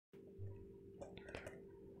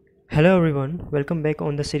Hello everyone, welcome back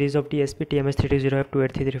on the series of DSP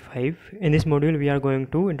TMS320F28x. In this module we are going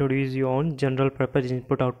to introduce you on general purpose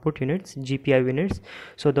input output units, GPI units.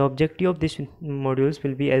 So the objective of these modules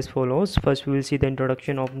will be as follows. First we will see the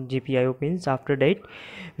introduction of GPIO pins. After that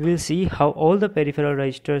we will see how all the peripheral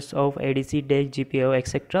registers of ADC, DAC, GPIO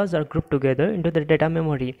etc. are grouped together into the data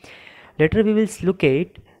memory. Later we will look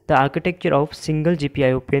at the architecture of single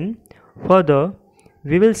GPIO pin. Further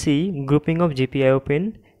we will see grouping of GPIO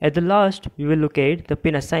pin. At the last, we will look at the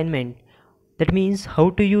pin assignment. That means how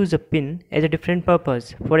to use a pin as a different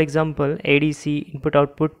purpose. For example, ADC, input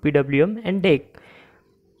output, PWM and DAC.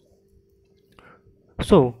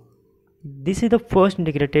 So, this is the first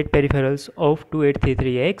integrated peripherals of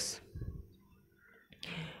 2833X.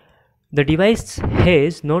 The device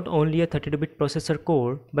has not only a 32-bit processor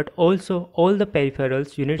core but also all the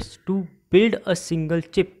peripherals units to build a single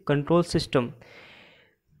chip control system.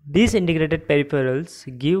 These integrated peripherals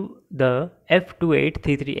give the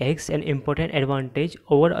F2833X an important advantage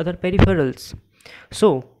over other peripherals.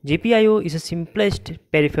 So, GPIO is the simplest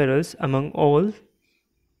peripherals among all.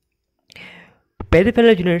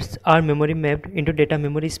 Peripheral units are memory mapped into data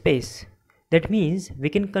memory space. That means we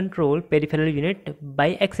can control peripheral unit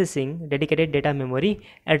by accessing dedicated data memory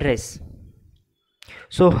address.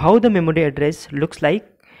 So, how the memory address looks like?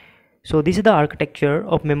 So this is the architecture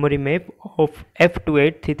of memory map of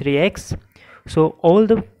F2833X. So all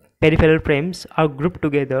the peripheral frames are grouped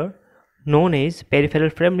together known as peripheral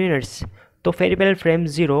frame units. So peripheral frame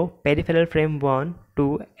 0, peripheral frame 1,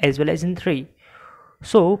 2 as well as in 3.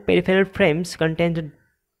 So peripheral frame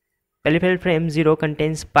 0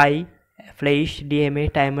 contains PI, flash,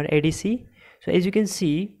 DMA, timer, ADC. So as you can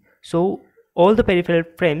see, so all the peripheral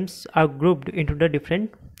frames are grouped into the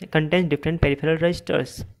different peripheral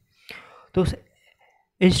registers. So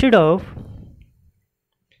instead of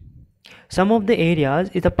some of the areas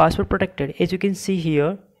is the password protected. As you can see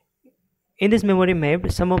here in this memory map,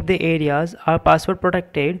 some of the areas are password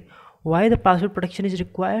protected. Why the password protection is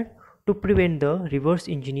required? To prevent the reverse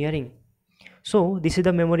engineering. So this is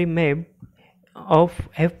the memory map of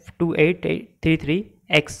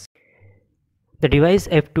F2833X. The device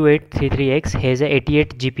F2833X has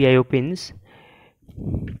 88 GPIO pins.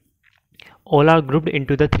 All are grouped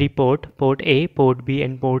into the 3 port A, port B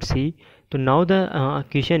and port C. So now the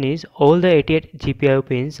question is, all the 88 GPIO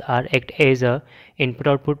pins are act as a input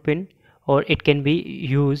output pin, or it can be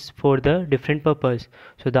used for the different purpose.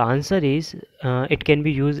 So the answer is it can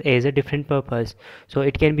be used as a different purpose. So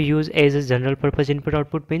it can be used as a general purpose input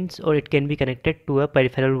output pins, or it can be connected to a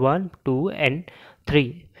peripheral 1, 2 and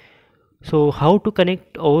 3. So how to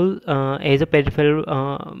connect all as a peripheral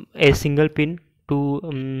a single pin to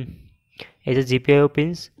as a GPIO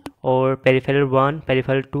pins or peripheral 1,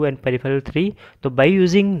 peripheral 2 and peripheral 3. So by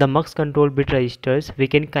using the mux control bit registers we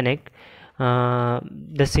can connect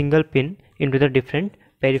the single pin into the different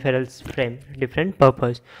peripherals frame, different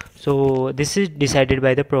purpose. So this is decided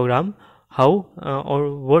by the program how or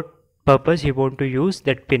what purpose you want to use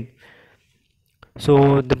that pin.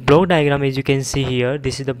 So the block diagram, as you can see here,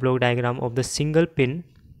 this is the block diagram of the single pin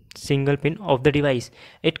of the device.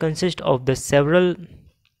 It consists of the several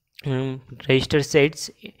register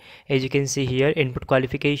sets. As you can see here, input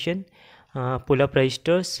qualification, pull up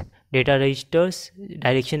registers, data registers,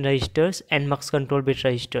 direction registers and mux control bit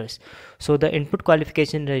registers. So the input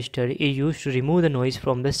qualification register is used to remove the noise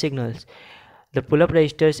from the signals. The pull up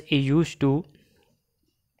registers is used to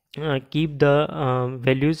keep the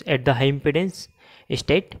values at the high impedance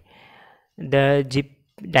state. The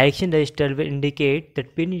direction register will indicate the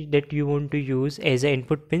pin that you want to use as a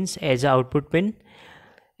input pins, as a output pin,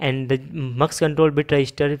 and the mux control bit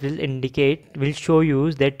register will show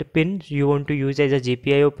you that pin you want to use as a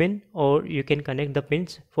GPIO pin, or you can connect the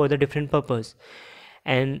pins for the different purpose.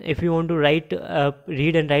 And if you want to read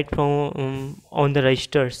and write from on the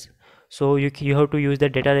registers, so you have to use the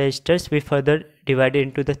data registers. We further divide it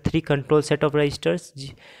into the 3 control sets of registers,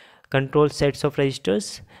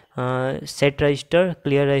 set register,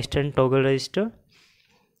 clear register and toggle register.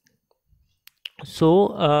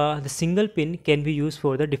 So the single pin can be used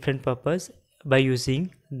for the different purpose by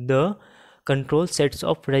using the control sets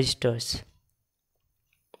of registers.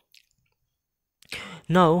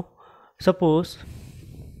 Now suppose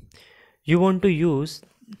you want to use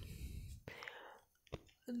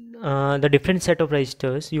the different set of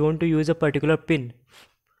registers, you want to use a particular pin.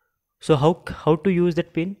 So how to use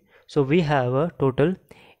that pin? So we have a total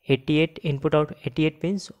 88 input out 88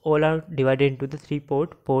 pins. All are divided into the 3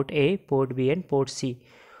 port A, port B and port C.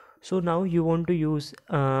 So now you want to use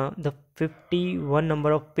the 51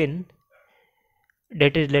 number of pin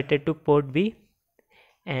that is related to port B,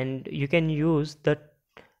 and you can use the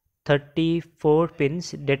 34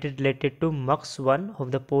 pins that is related to mux 1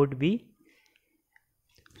 of the port B.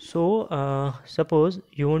 So suppose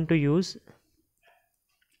you want to use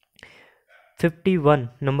 51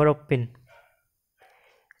 number of pin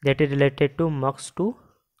that is related to mux 2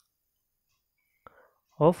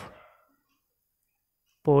 of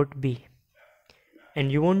port B,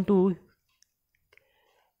 and you want to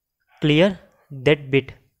clear that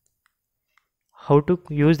bit. How to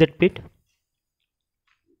use that bit?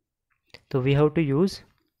 So we have to use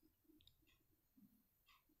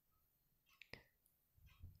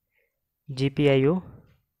Gpio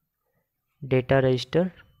data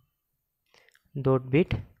register dot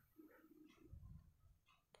bit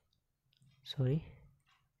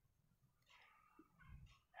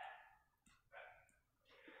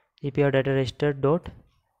Gpio data register dot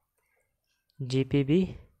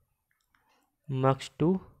gpb mux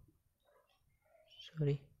 2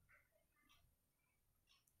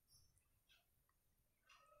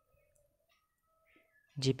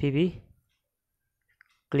 gpb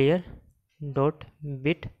clear dot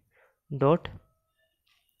bit dot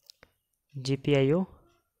Gpio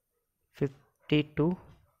 52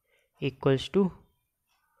 equals to,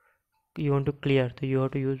 you want to clear, so you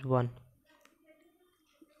have to use 1.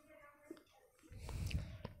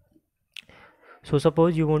 So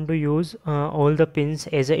suppose you want to use all the pins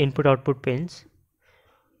as a input output pins.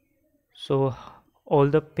 So all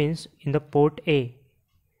the pins in the port A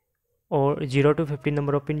or 0 to 15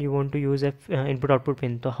 number of pin you want to use as input output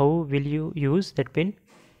pin. So how will you use that pin?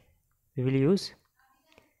 We will use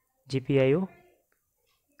Gpio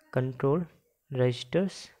control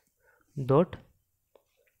registers dot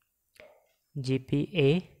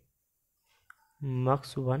gpa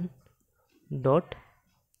mux 1 dot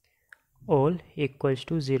all equals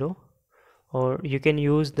to 0, or you can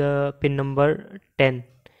use the pin number 10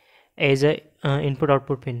 as a input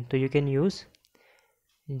output pin. So you can use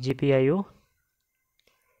Gpio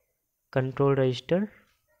control register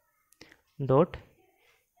dot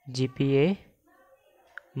gpa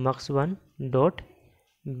mux 1 dot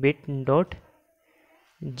bit dot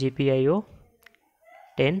Gpio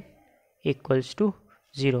 10 equals to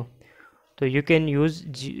 0. So you can use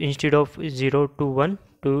instead of 0 to 1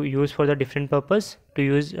 to use for the different purpose. To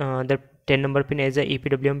use the 10 number pin as a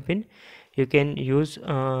EPWM pin, you can use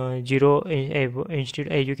 0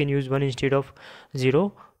 instead. You can use 1 instead of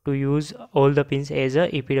 0 to use all the pins as a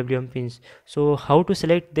EPWM pins. So how to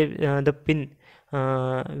select the pin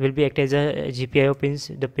will be act as a Gpio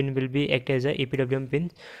pins. The pin will be act as a EPWM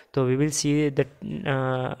pin. So we will see the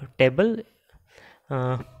table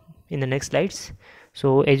in the next slides.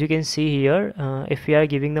 So as you can see here, if we are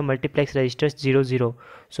giving the multiplex registers 0 0,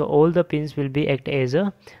 so all the pins will be act as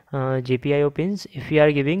a Gpio pins. If we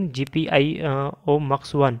are giving Gpio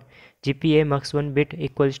mux 1, Gpa mux 1 bit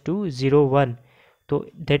equals to 0 1, so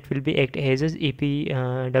that will be act as a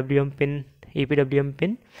EPWM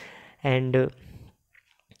pin. And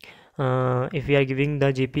if we are giving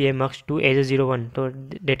the Gpa mux 2 as a 0 1, so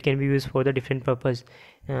that can be used for the different purpose.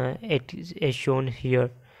 It is as shown here.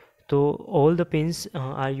 So all the pins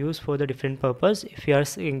are used for the different purpose. If you are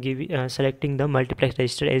selecting the multiplex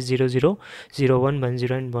register as 0 0, 0 1, 1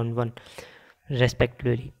 0 and 1 1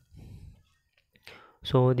 respectively.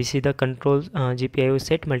 So this is the control Gpio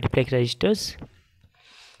set multiplex registers.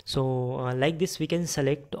 So like this we can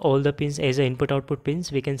select all the pins as a input output pins.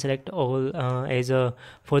 We can select all as a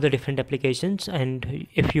for the different applications. And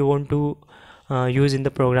if you want to use in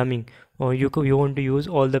the programming, or you want to use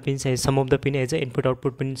all the pins as some of the pin as a input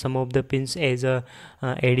output pin, some of the pins as a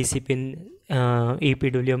ADC pin,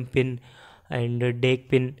 EPWM pin and DAC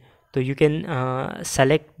pin. So you can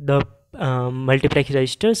select the multiplex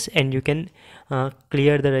registers, and you can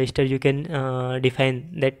clear the register. You can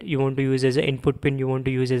define that you want to use as an input pin, you want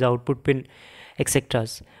to use as output pin, etc.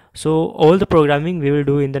 So all the programming we will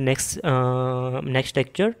do in the next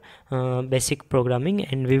lecture, basic programming,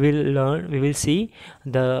 and we will see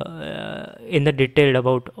the in the detail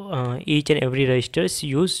about each and every registers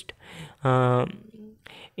used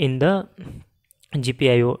in the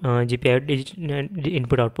Gpio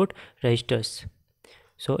input output registers.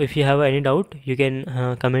 So if you have any doubt, you can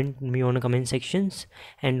comment me on the comment sections,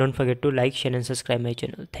 and don't forget to like, share and subscribe my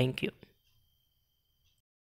channel. Thank you.